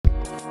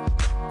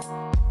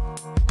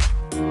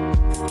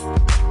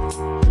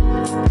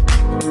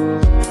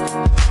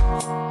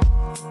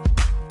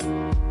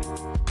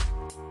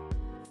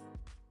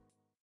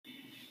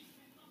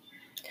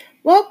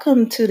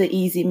Welcome to the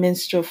Easy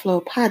Menstrual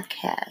Flow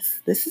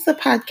podcast. This is a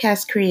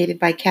podcast created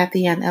by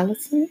Kathy Ann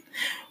Ellison,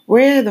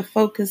 where the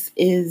focus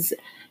is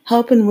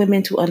helping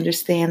women to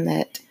understand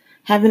that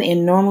having a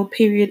normal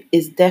period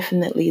is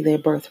definitely their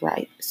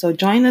birthright. So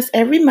join us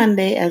every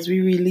Monday as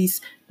we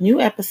release new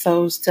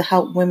episodes to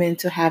help women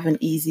to have an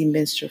easy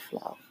menstrual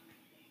flow.